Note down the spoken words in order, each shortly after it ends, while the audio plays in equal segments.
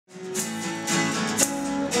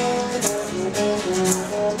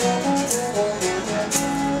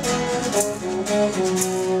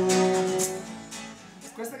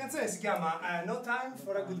chiama No Time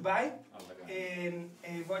for a Goodbye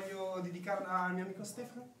e voglio dedicarla al mio amico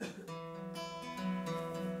Stefano.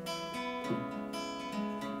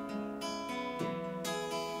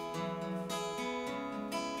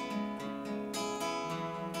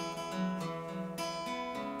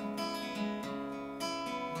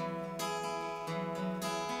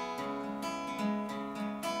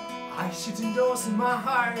 I should endorse in my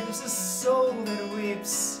heart, there's a soul that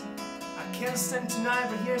weeps. I can't stand tonight,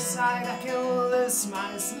 but your side I can lose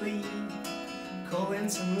my sleep. Calling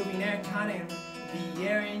to moving air cutting the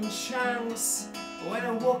air in chunks. When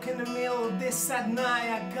I woke in the middle of this sad night,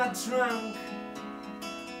 I got drunk.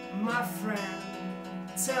 My friend,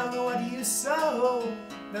 tell me what you saw,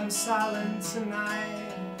 them silent tonight.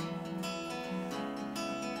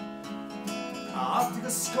 Optical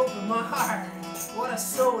scope in my heart, what I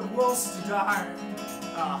saw it was too dark.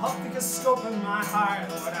 Optical scope in my heart,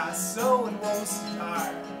 what I saw it was too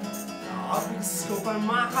dark. Optical scope in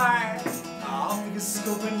my heart, optical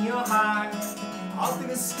scope in your heart.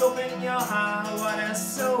 Optical scope in your heart, what I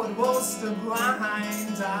saw it was the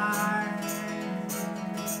blind eye.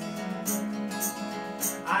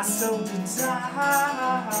 I saw the dark,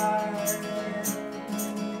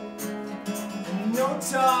 and no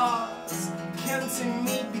doors to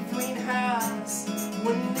meet between us,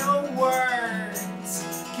 when no words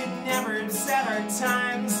could never set our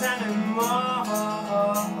times anymore.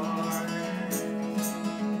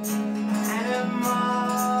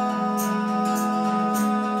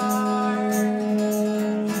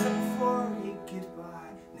 Even for a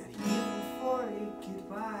goodbye, not even for a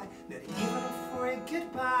goodbye, not even for a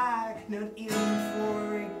goodbye, not even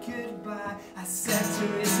for a goodbye. I said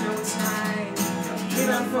there is no time, not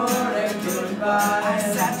even for a goodbye. I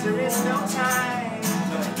said there is no time,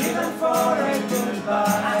 not even for a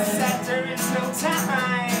goodbye. I said there is no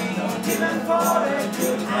time, not even for a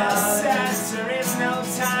goodbye. I said there is no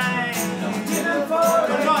time, not even for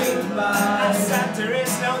a goodbye. I said there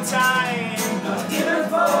is no time, not even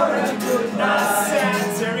for a goodbye. I said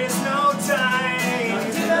there is no time, not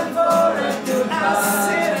even for a goodbye. I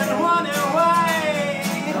sit and wonder why,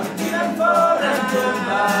 not even for a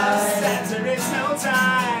goodbye. I said there is no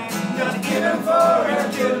time, not even for a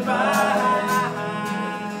goodbye.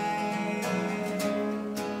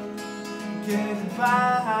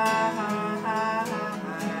 Goodbye.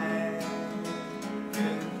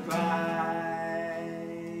 Goodbye.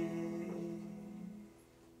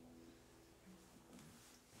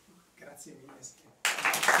 Grazie mille.